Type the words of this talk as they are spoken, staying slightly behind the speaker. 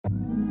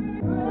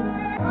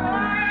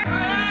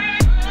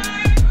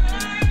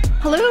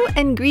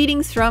and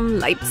greetings from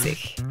Leipzig.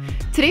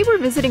 Today we're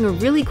visiting a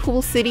really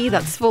cool city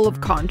that's full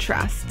of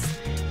contrasts.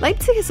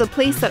 Leipzig is a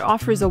place that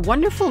offers a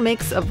wonderful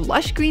mix of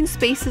lush green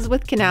spaces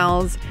with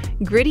canals,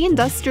 gritty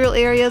industrial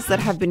areas that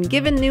have been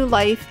given new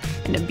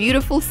life, and a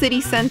beautiful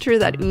city centre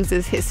that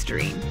oozes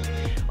history.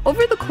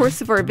 Over the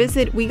course of our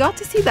visit, we got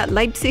to see that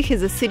Leipzig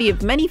is a city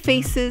of many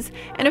faces,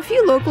 and a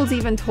few locals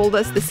even told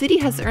us the city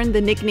has earned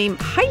the nickname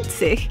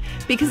hype-zig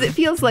because it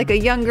feels like a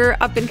younger,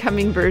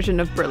 up-and-coming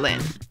version of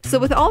Berlin. So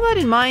with all that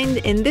in mind,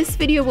 in this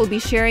video we'll be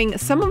sharing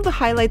some of the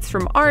highlights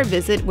from our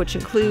visit, which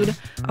include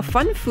a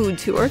fun food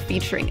tour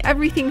featuring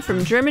everything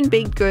from German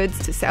baked goods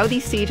to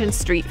Southeast Asian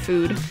street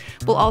food.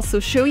 We'll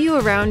also show you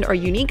around our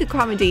unique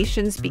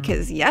accommodations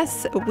because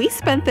yes, we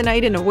spent the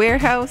night in a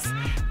warehouse.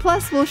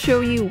 Plus we'll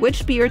show you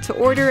which beer to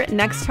order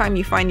next time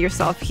you find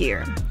yourself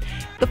here.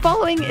 The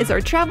following is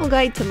our travel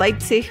guide to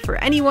Leipzig for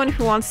anyone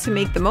who wants to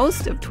make the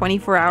most of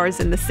 24 hours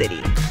in the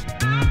city.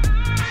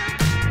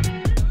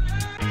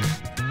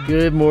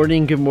 Good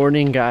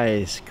morning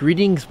guys.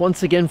 Greetings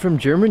once again from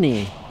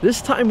Germany.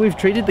 This time we've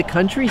traded the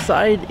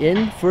countryside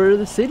in for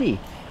the city.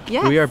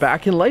 Yes. We are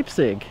back in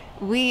Leipzig.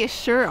 We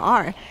sure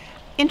are.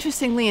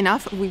 Interestingly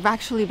enough, we've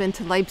actually been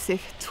to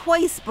Leipzig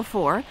twice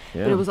before,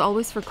 but it was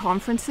always for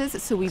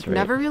conferences, so we've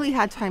never really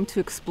had time to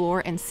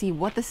explore and see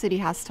what the city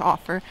has to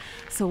offer.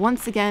 So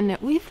once again,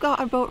 we've got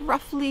about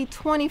roughly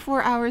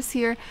 24 hours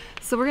here,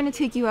 so we're going to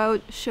take you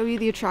out, show you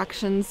the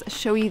attractions,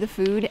 show you the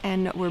food,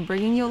 and we're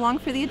bringing you along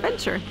for the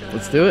adventure.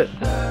 Let's do it.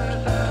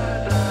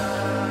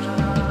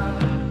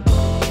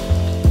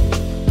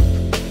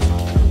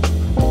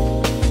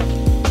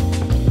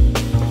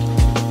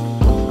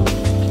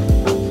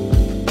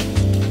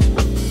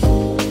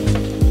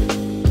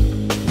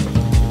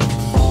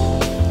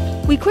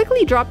 We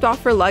quickly dropped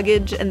off our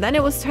luggage, and then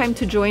it was time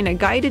to join a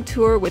guided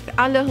tour with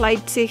Aller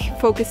Leipzig,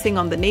 focusing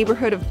on the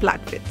neighborhood of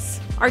Plagwitz.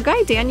 Our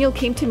guide Daniel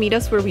came to meet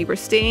us where we were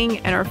staying,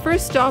 and our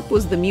first stop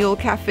was the Mule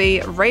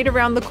Cafe right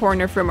around the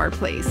corner from our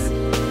place.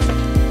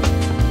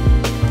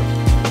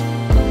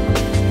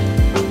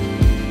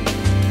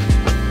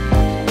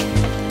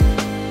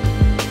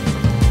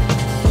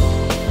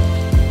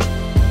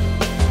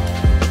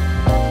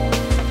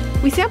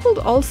 We sampled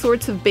all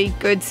sorts of baked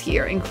goods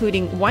here,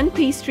 including one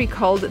pastry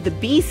called the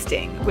bee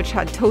sting, which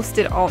had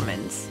toasted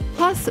almonds.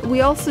 Plus, we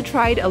also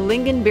tried a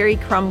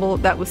lingonberry crumble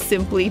that was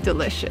simply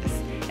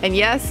delicious. And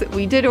yes,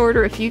 we did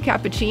order a few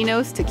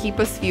cappuccinos to keep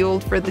us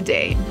fueled for the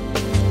day.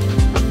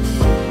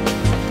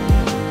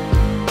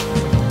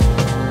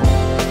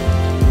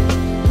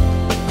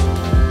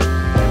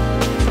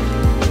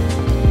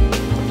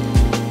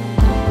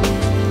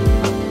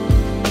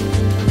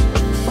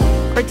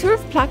 Our tour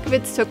of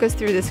Plagwitz took us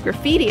through this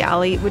graffiti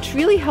alley, which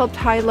really helped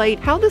highlight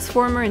how this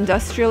former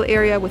industrial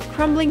area with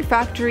crumbling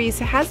factories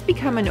has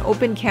become an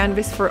open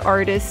canvas for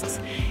artists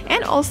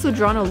and also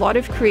drawn a lot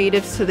of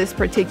creatives to this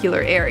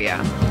particular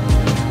area.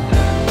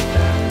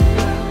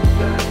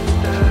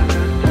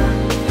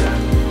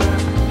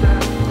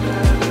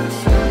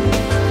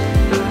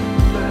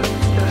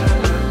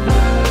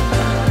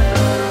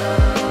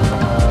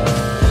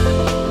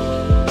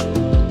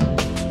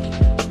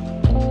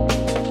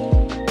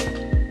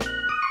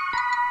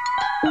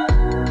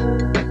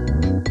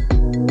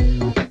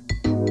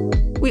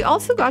 We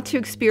also got to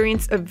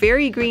experience a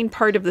very green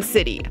part of the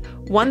city,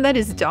 one that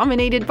is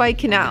dominated by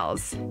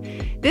canals.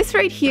 This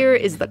right here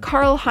is the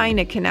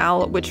Karl-Heine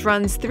Canal, which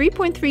runs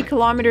 3.3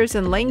 kilometers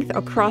in length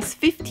across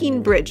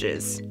 15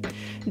 bridges.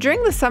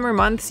 During the summer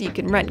months, you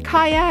can rent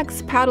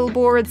kayaks, paddle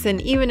boards, and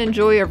even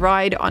enjoy a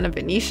ride on a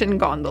Venetian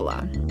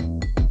gondola.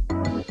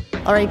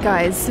 Alright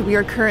guys, we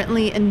are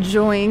currently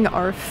enjoying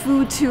our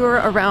food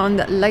tour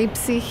around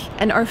Leipzig,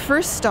 and our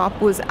first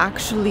stop was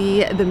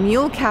actually the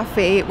Mule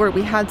Cafe, where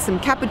we had some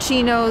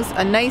cappuccinos,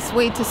 a nice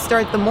way to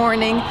start the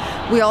morning.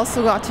 We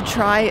also got to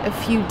try a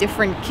few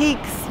different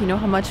cakes. You know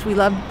how much we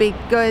love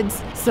baked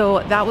goods,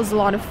 so that was a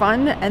lot of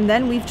fun. And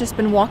then we've just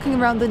been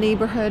walking around the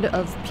neighborhood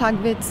of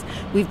Plagwitz.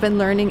 We've been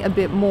learning a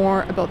bit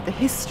more about the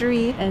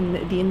history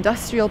and the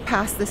industrial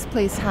past this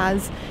place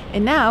has.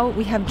 And now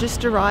we have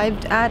just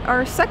arrived at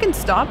our second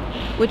stop,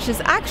 which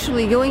is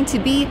actually going to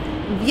be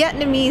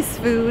Vietnamese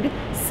food.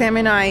 Sam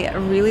and I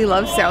really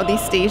love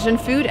Southeast Asian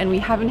food, and we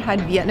haven't had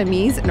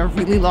Vietnamese in a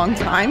really long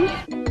time.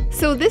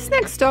 So this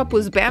next stop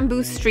was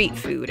Bamboo Street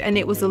Food, and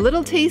it was a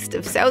little taste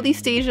of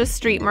Southeast Asia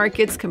street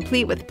markets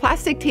complete with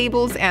plastic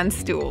tables and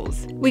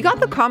stools. We got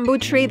the combo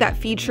tray that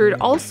featured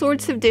all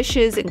sorts of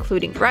dishes,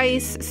 including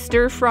rice,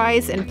 stir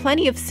fries, and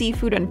plenty of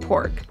seafood and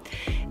pork.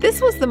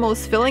 This was the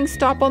most filling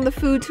stop on the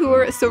food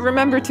tour, so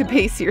remember to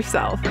pace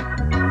yourself.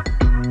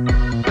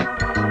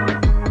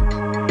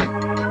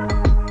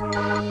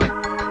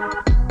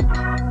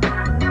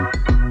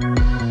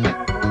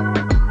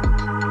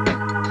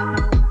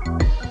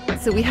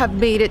 So we have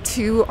made it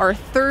to our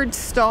third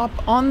stop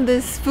on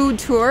this food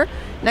tour.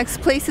 Next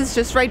place is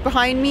just right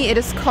behind me. It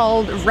is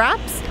called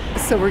Wraps.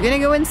 So we're gonna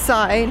go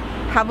inside,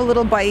 have a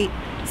little bite.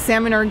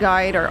 Sam and our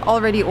guide are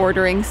already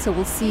ordering, so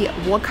we'll see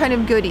what kind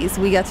of goodies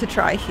we get to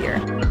try here.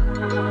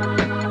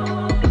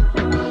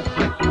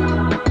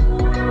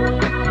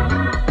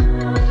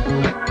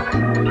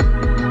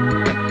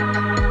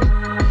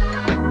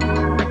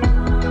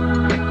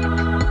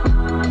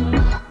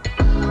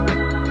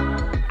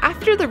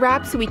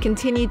 wraps, we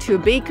continued to a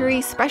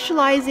bakery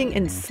specializing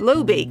in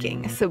slow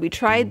baking. So we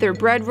tried their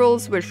bread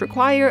rolls, which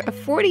require a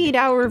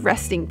 48-hour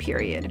resting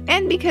period.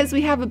 And because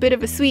we have a bit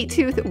of a sweet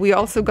tooth, we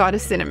also got a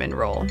cinnamon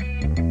roll.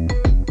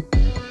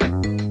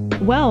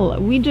 Well,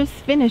 we just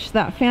finished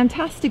that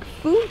fantastic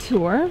food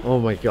tour. Oh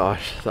my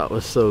gosh, that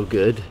was so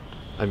good.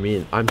 I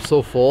mean, I'm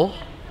so full,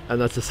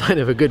 and that's a sign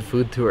of a good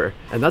food tour.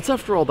 And that's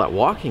after all that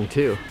walking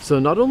too. So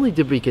not only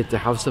did we get to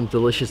have some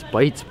delicious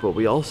bites, but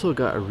we also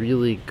got a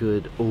really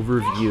good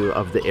overview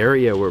of the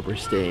area where we're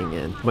staying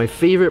in. My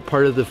favorite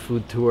part of the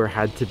food tour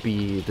had to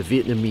be the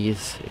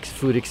Vietnamese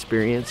food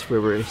experience, where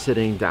we're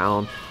sitting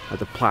down at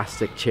the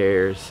plastic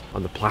chairs,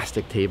 on the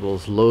plastic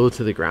tables, low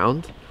to the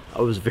ground.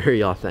 It was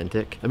very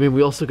authentic. I mean,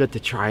 we also got to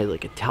try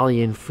like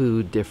Italian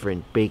food,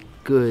 different baked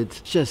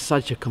goods. Just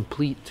such a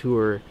complete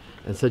tour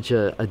and such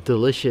a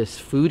delicious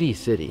foodie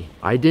city.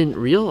 I didn't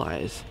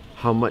realize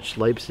how much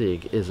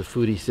Leipzig is a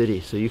foodie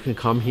city. So you can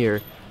come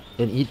here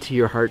and eat to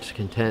your heart's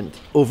content.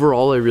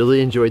 Overall, I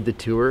really enjoyed the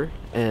tour,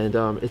 and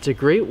it's a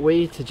great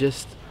way to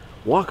just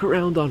walk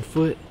around on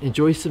foot,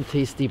 enjoy some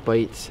tasty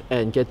bites,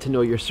 and get to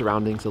know your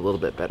surroundings a little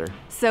bit better.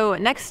 So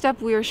next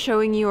up, we are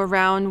showing you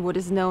around what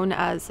is known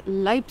as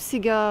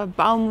Leipziger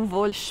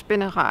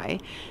Baumwollspinnerei.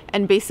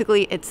 And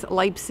basically it's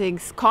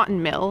Leipzig's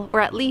cotton mill,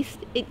 or at least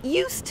it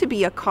used to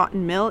be a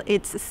cotton mill.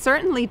 It's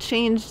certainly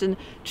changed and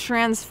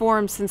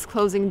transformed since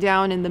closing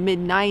down in the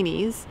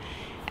mid-90s.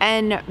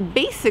 And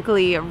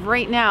basically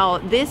right now,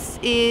 this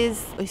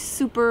is a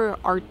super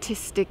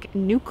artistic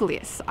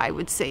nucleus, I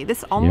would say.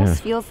 This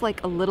almost feels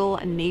like a little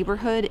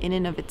neighborhood in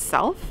and of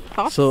itself.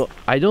 Thoughts? So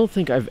I don't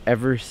think I've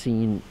ever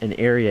seen an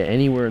area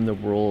anywhere in the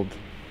world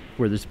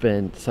where there's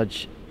been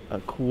such a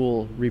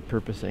cool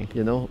repurposing,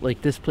 you know?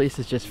 Like, this place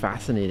is just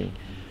fascinating.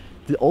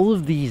 All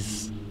of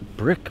these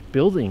brick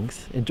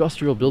buildings,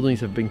 industrial buildings,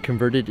 have been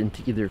converted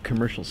into either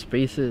commercial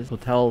spaces,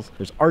 hotels.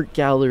 There's art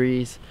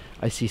galleries.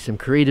 I see some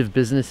creative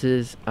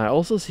businesses. I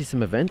also see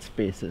some event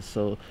spaces.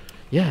 So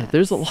yeah,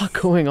 there's a lot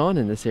going on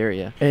in this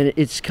area. And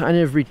it's kind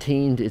of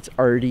retained its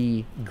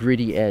arty,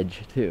 gritty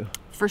edge too.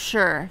 For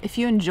sure. If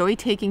you enjoy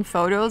taking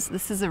photos,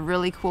 this is a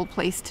really cool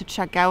place to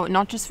check out,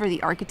 not just for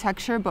the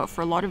architecture, but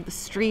for a lot of the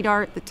street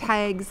art, the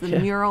tags, the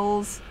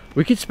murals.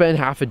 We could spend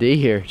half a day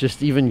here, just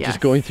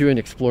going through and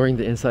exploring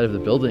the inside of the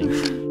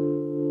buildings.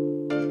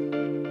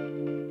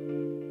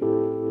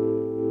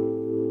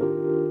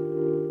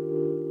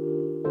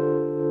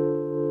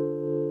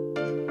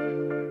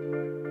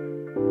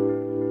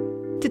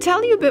 To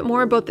tell you a bit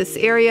more about this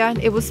area,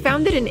 it was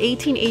founded in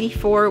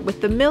 1884 with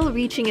the mill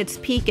reaching its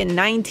peak in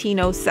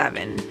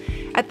 1907.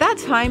 At that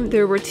time,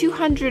 there were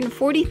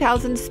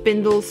 240,000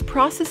 spindles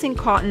processing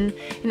cotton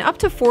and up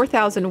to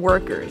 4,000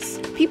 workers.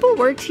 People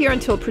worked here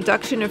until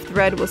production of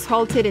thread was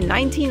halted in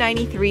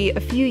 1993, a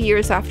few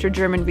years after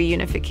German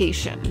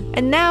reunification.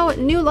 And now,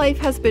 new life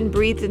has been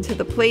breathed into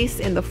the place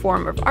in the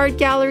form of art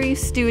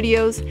galleries,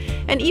 studios,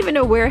 and even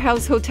a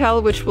warehouse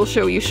hotel, which we'll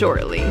show you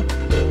shortly.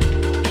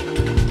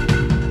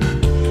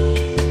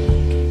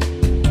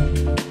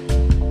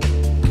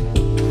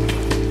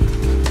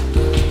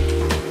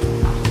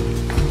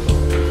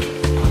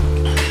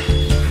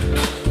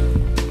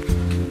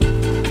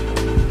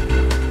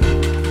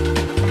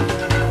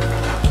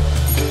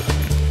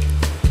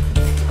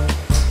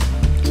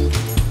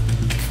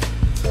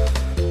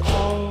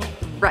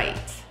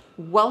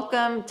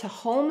 Welcome to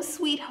Home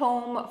Sweet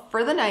Home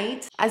for the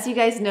night. As you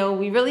guys know,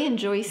 we really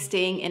enjoy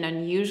staying in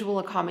unusual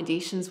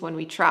accommodations when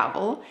we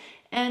travel.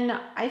 And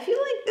I feel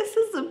like this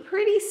is a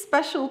pretty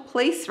special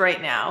place right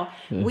now.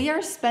 We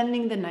are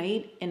spending the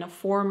night in a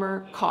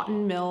former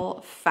cotton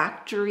mill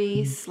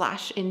factory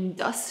 /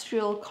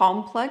 industrial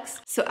complex.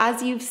 So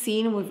as you've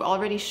seen, we've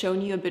already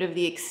shown you a bit of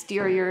the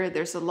exterior.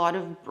 There's a lot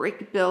of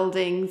brick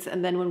buildings.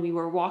 And then when we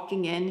were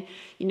walking in,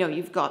 you know,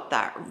 you've got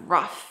that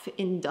rough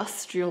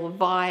industrial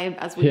vibe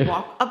as we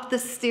walk up the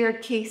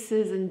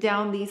staircases and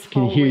down these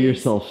hallways. You can hear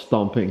yourself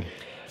stomping.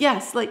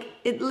 Yes, like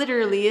it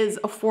literally is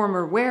a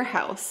former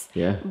warehouse.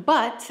 Yeah.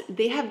 But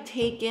they have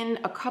taken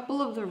a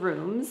couple of the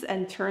rooms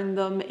and turned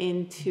them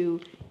into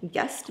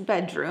guest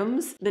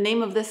bedrooms. The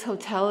name of this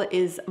hotel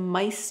is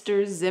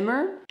Meister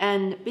Zimmer.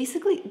 And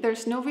basically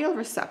there's no real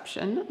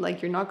reception.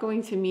 Like, you're not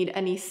going to meet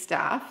any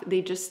staff.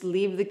 They just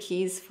leave the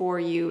keys for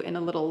you in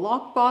a little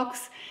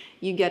lockbox.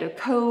 You get a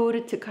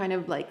code to kind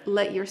of like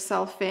let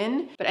yourself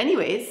in. But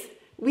anyways,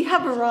 we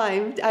have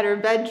arrived at our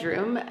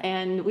bedroom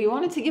and we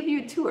wanted to give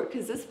you a tour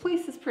because this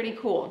place is pretty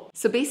cool.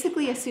 So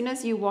basically, as soon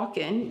as you walk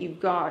in, you've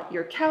got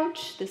your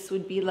couch. This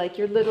would be like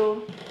your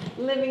little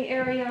living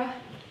area.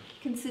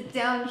 You can sit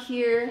down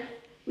here.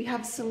 We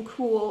have some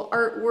cool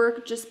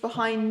artwork just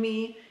behind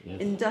me,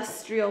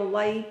 industrial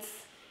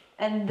lights.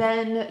 And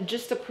then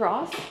just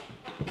across,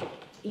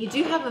 you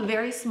do have a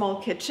very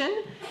small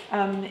kitchen.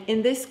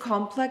 In this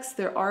complex,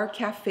 there are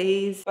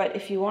cafes, but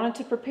if you wanted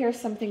to prepare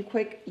something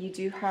quick, you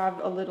do have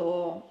a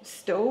little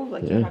stove,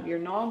 like you have your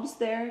knobs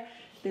there.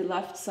 They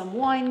left some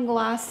wine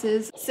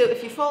glasses. So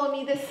if you follow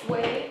me this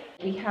way,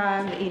 we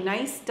have a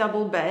nice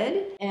double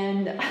bed,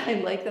 and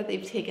I like that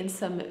they've taken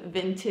some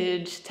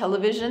vintage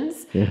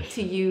televisions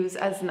to use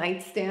as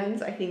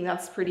nightstands. I think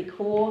that's pretty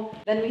cool.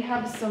 Then we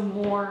have some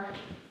more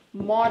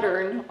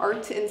modern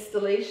art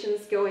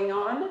installations going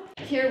on.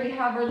 Here we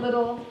have our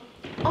little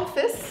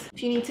office.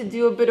 If you need to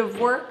do a bit of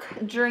work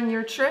during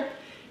your trip,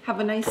 have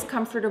a nice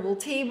comfortable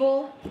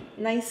table,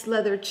 nice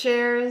leather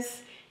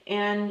chairs,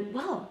 and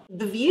well,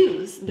 the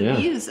views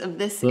of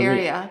this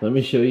area. Let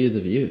me show you the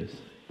views.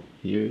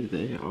 Here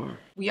they are.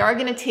 We are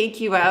going to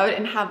take you out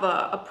and have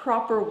a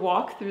proper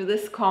walk through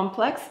this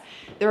complex.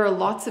 There are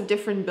lots of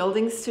different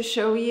buildings to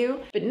show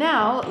you. But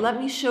now let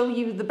me show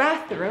you the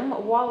bathroom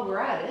while we're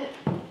at it.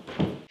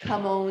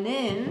 Come on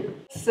in.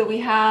 So we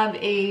have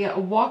a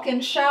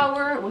walk-in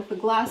shower with a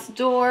glass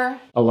door.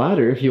 A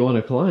ladder if you want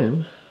to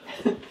climb.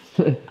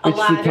 A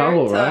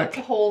ladder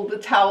to hold the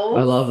towels.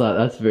 I love that.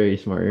 That's very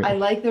smart. I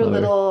like their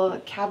little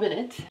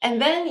cabinet.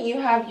 And then you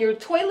have your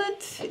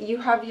toilet, you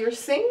have your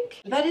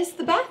sink. That is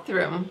the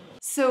bathroom.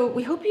 So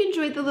we hope you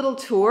enjoyed the little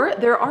tour.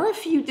 There are a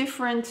few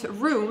different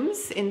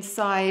rooms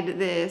inside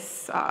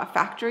this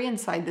factory,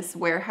 inside this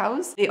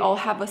warehouse. They all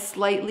have a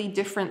slightly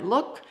different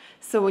look.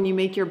 So when you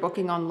make your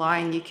booking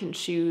online, you can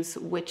choose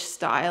which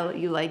style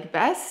you like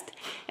best.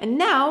 And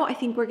now I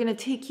think we're gonna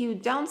take you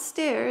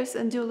downstairs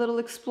and do a little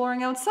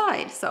exploring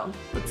outside. So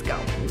let's go.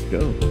 Let's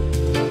go.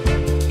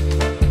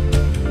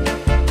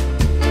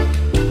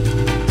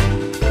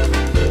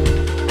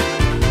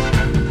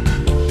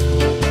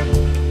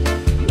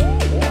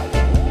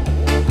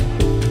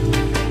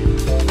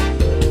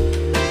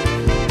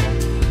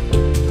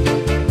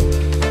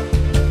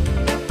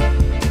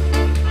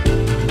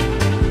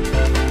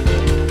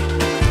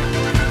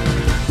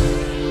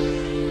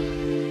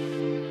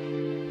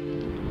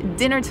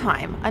 Dinner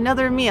time,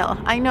 another meal.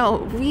 I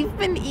know we've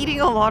been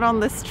eating a lot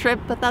on this trip,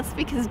 but that's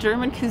because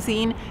German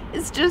cuisine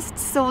is just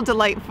so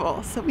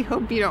delightful. So we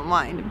hope you don't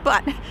mind.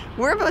 But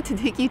we're about to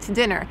take you to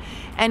dinner,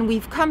 and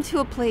we've come to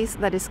a place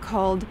that is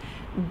called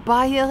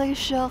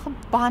Bayerischer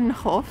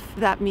Bahnhof.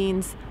 That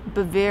means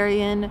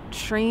Bavarian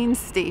train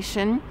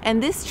station.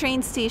 And this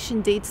train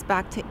station dates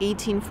back to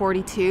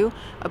 1842.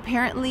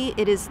 Apparently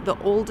it is the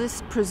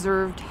oldest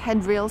preserved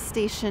headrail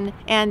station,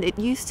 and it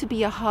used to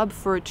be a hub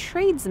for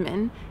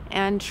tradesmen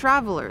and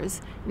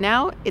travelers.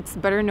 Now it's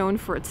better known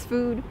for its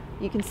food.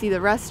 You can see the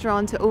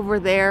restaurant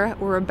over there.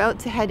 We're about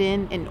to head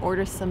in and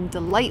order some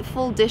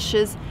delightful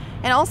dishes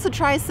and also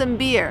try some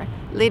beer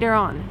later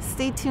on.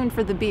 Stay tuned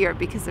for the beer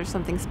because there's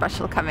something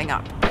special coming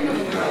up.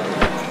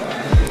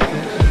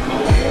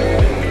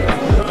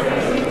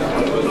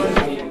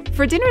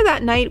 For dinner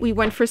that night, we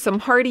went for some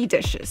hearty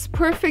dishes,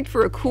 perfect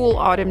for a cool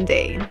autumn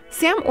day.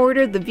 Sam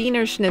ordered the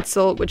Wiener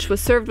Schnitzel, which was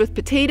served with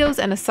potatoes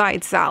and a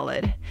side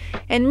salad.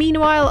 And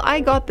meanwhile, I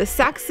got the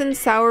Saxon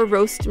sour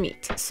roast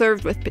meat,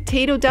 served with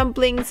potato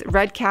dumplings,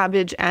 red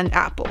cabbage, and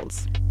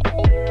apples.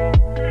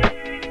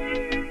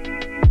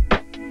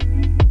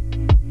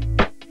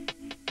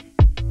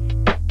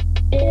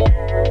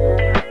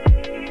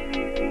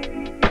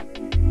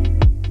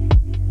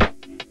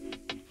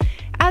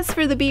 As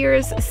for the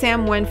beers,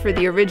 Sam went for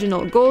the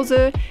original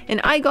Gose,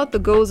 and I got the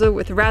Gose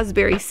with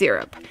raspberry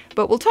syrup.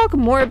 But we'll talk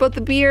more about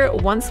the beer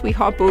once we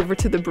hop over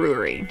to the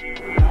brewery.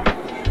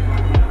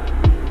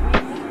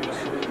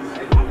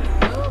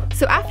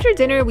 So after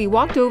dinner, we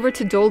walked over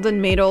to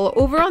Dolden Mädel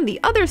over on the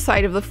other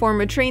side of the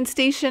former train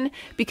station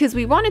because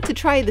we wanted to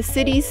try the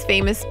city's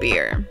famous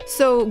beer.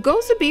 So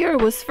Gose beer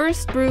was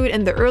first brewed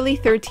in the early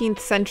 13th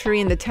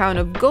century in the town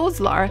of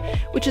Goslar,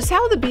 which is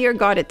how the beer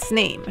got its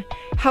name.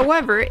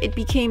 However, it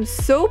became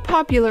so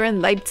popular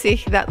in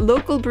Leipzig that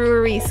local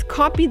breweries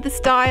copied the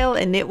style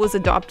and it was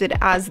adopted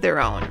as their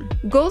own.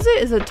 Gose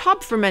is a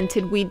top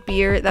fermented wheat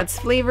beer that's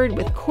flavored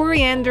with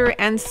coriander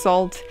and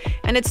salt,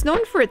 and it's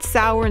known for its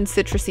sour and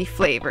citrusy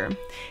flavor.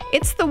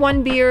 It's the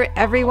one beer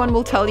everyone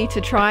will tell you to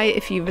try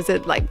if you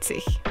visit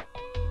Leipzig.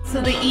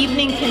 So the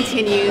evening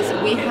continues.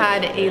 We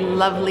had a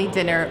lovely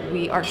dinner.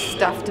 Our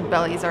stuffed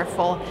bellies are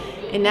full.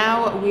 And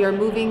now we are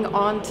moving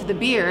on to the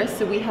beer.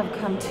 So we have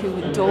come to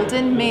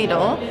Dolden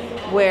Mädel,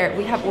 where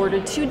we have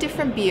ordered two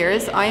different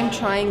beers. I am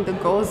trying the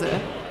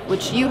Gose,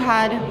 which you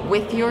had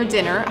with your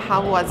dinner.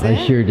 How was it?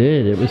 I sure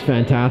did. It was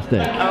fantastic.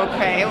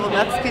 Okay, well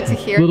that's good to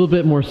hear. A little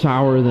bit more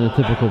sour than a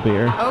typical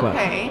beer.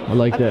 Okay. I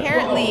liked it.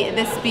 Apparently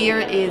this beer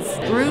is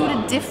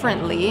brewed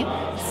differently,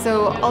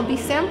 so I'll be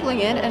sampling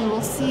it and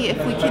we'll see if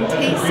we can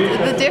taste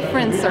the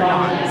difference or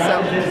not.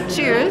 So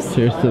cheers.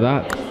 Cheers to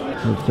that.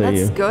 Let's say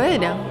That's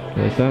good.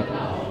 Like that?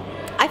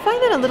 I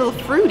find it a little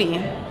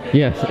fruity.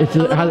 Yes, it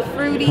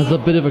fruity. has a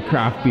bit of a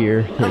craft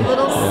beer taste. A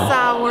little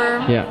sour.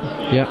 Yeah.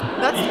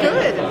 That's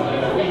good.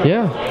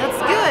 Yeah. That's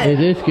good. It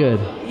is good.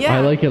 Yeah.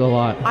 I like it a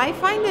lot. I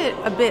find it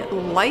a bit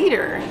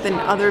lighter than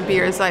other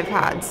beers I've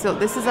had, so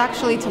this is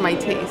actually to my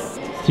taste.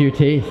 to your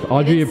taste.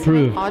 Audrey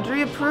approved.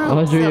 Audrey approved.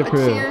 Audrey So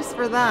approved. cheers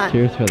for that.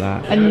 Cheers for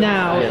that. And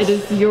now it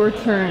is your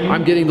turn.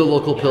 I'm getting the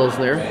local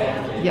Pilsner.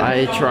 Yeah.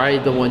 I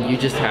tried the one you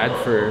just had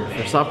for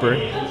supper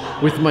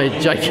with my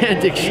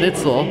gigantic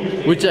schnitzel,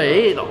 which I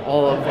ate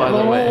all of, by the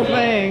The way. whole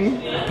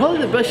thing. Probably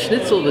the best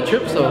schnitzel of the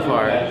trip so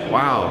far.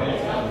 Wow.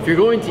 If you're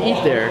going to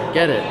eat there,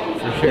 get it,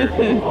 for sure.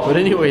 But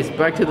anyways,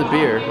 back to the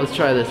beer. Let's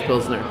try this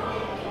Pilsner.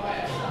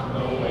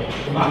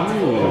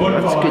 Ooh,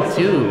 that's good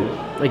too.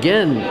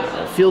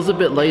 Again, feels a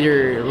bit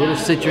lighter, a little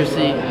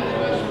citrusy,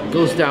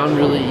 goes down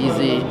really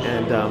easy,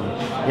 and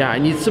yeah, I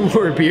need some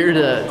more beer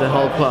to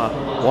help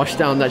wash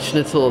down that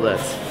schnitzel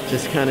that's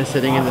just kind of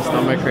sitting in the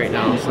stomach right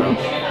now. So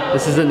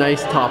this is a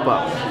nice top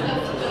up.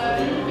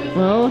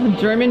 Well,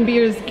 German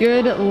beer is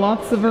good,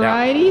 lots of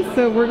variety,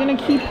 so we're gonna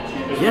keep.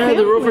 Yeah,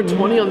 there were over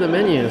 20 on the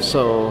menu,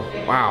 so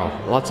wow,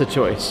 lots of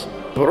choice.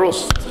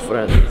 Prost,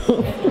 friends.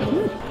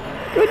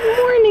 Good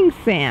morning,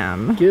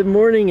 Sam. Good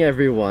morning,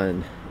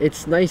 everyone.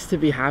 It's nice to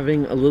be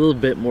having a little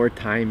bit more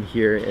time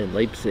here in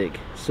Leipzig.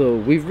 So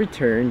we've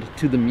returned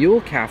to the Mule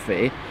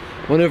Cafe,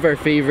 one of our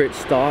favorite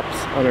stops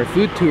on our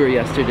food tour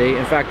yesterday.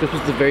 In fact, this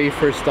was the very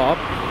first stop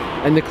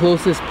and the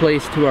closest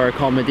place to our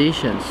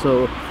accommodations.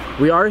 So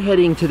we are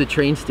heading to the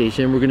train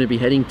station. We're going to be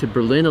heading to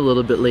Berlin a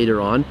little bit later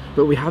on,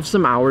 but we have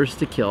some hours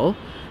to kill,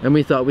 and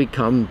we thought we'd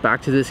come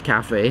back to this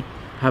cafe,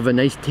 have a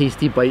nice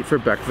tasty bite for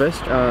breakfast.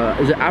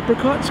 Is it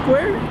Apricot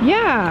Square?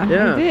 Yeah,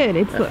 Yeah. I did.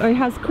 It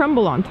has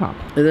crumble on top.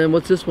 And then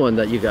what's this one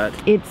that you got?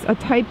 It's a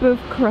type of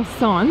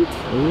croissant.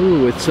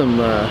 Ooh, with some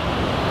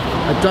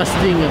a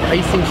dusting of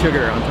icing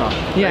sugar on top.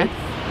 Yes.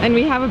 Right? And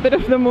we have a bit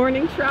of the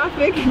morning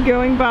traffic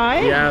going by.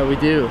 Yeah, we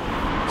do.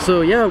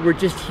 So yeah, we're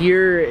just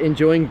here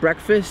enjoying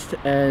breakfast,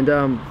 and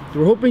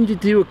we're hoping to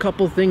do a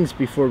couple things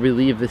before we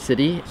leave the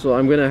city. So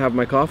I'm gonna have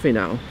my coffee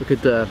now. Look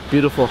at the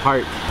beautiful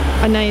heart.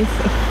 A nice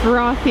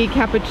frothy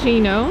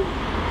cappuccino.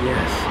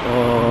 Yes.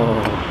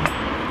 Oh,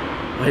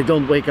 I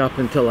don't wake up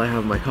until I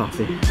have my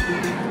coffee.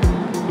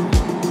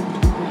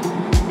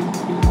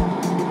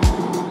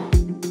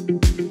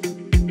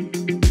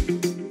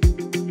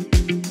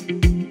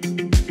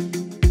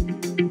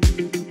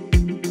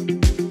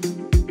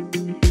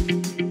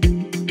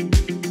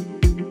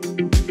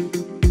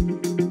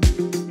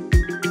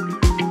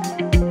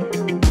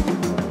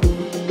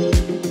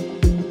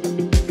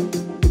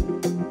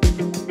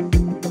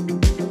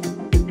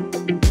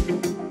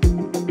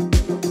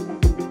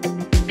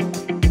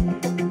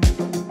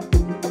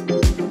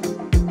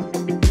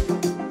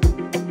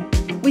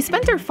 We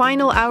spent our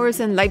final hours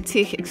in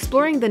Leipzig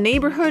exploring the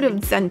neighborhood of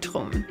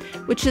Zentrum,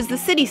 which is the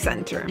city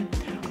center.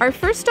 Our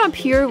first stop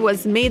here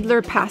was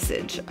Mädler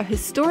Passage, a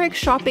historic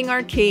shopping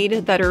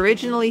arcade that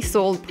originally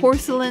sold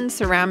porcelain,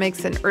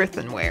 ceramics, and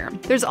earthenware.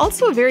 There's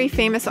also a very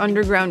famous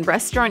underground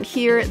restaurant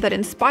here that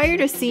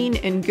inspired a scene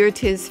in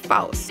Goethe's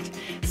Faust.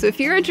 So if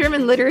you're a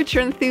German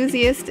literature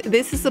enthusiast,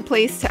 this is a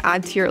place to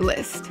add to your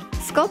list.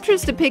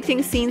 Sculptures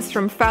depicting scenes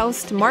from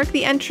Faust mark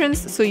the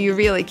entrance, so you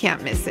really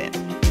can't miss it.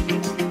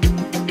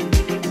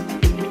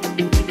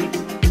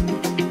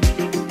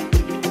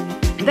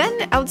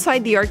 Then,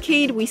 outside the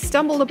arcade, we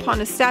stumbled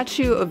upon a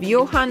statue of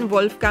Johann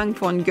Wolfgang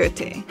von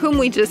Goethe, whom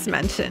we just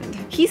mentioned.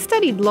 He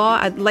studied law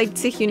at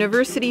Leipzig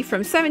University from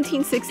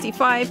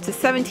 1765 to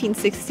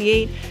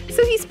 1768,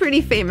 so he's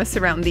pretty famous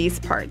around these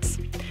parts.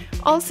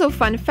 Also,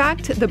 fun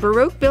fact, the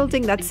Baroque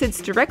building that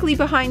sits directly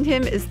behind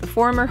him is the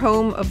former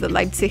home of the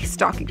Leipzig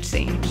Stock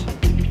Exchange.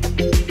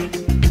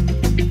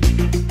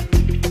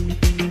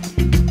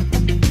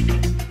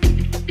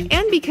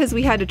 Because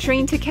we had a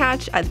train to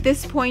catch, at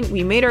this point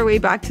we made our way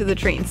back to the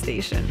train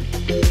station.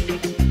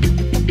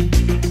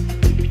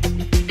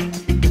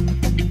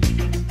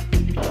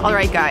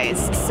 Alright guys,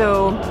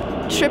 so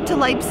trip to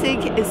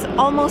Leipzig is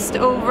almost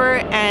over,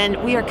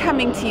 and we are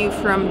coming to you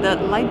from the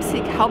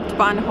Leipzig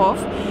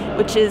Hauptbahnhof,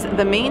 which is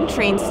the main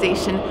train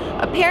station.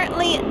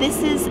 Apparently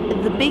this is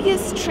the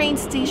biggest train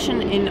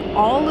station in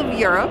all of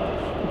Europe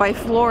by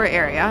floor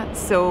area,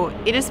 so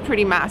it is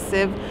pretty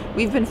massive.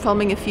 We've been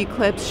filming a few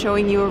clips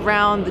showing you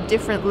around the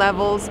different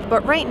levels,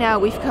 but right now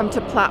we've come to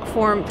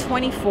platform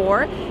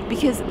 24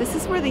 because this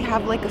is where they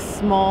have like a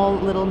small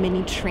little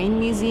mini train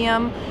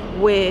museum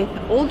with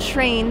old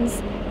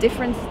trains,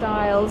 different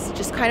styles,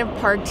 just kind of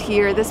parked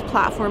here. This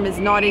platform is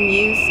not in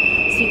use,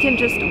 so you can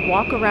just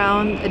walk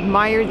around,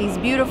 admire these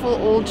beautiful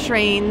old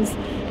trains,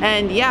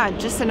 and yeah,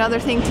 just another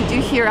thing to do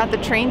here at the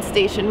train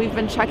station. We've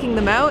been checking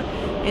them out,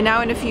 and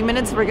now in a few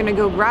minutes we're gonna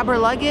go grab our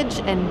luggage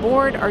and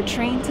board our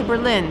train to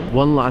Berlin.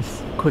 One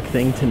last quick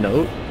thing to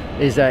note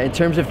is that in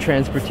terms of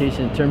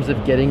transportation, in terms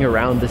of getting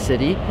around the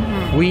city,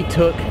 we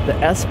took the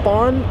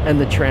S-Bahn and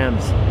the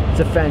trams. It's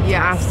a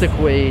fantastic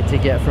way to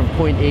get from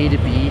point A to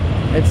B,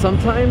 and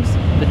sometimes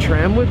the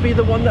tram would be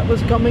the one that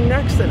was coming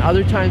next, and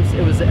other times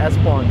it was the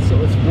S-Bahn.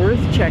 So it's worth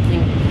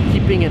checking,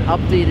 keeping an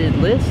updated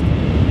list,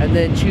 and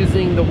then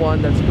choosing the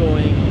one that's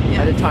going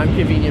at a time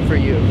convenient for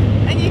you.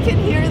 And you can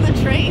hear the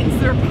trains,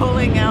 they're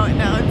pulling out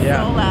now, it's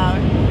so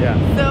loud. Yeah.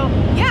 So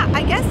yeah,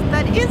 I guess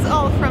that is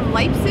all from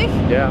Leipzig.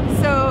 Yeah.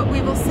 So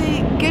we will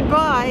say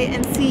goodbye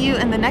and see you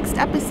in the next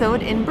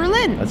episode in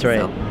Berlin. That's right.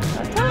 So,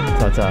 ta-ta.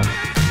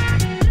 Ta-ta.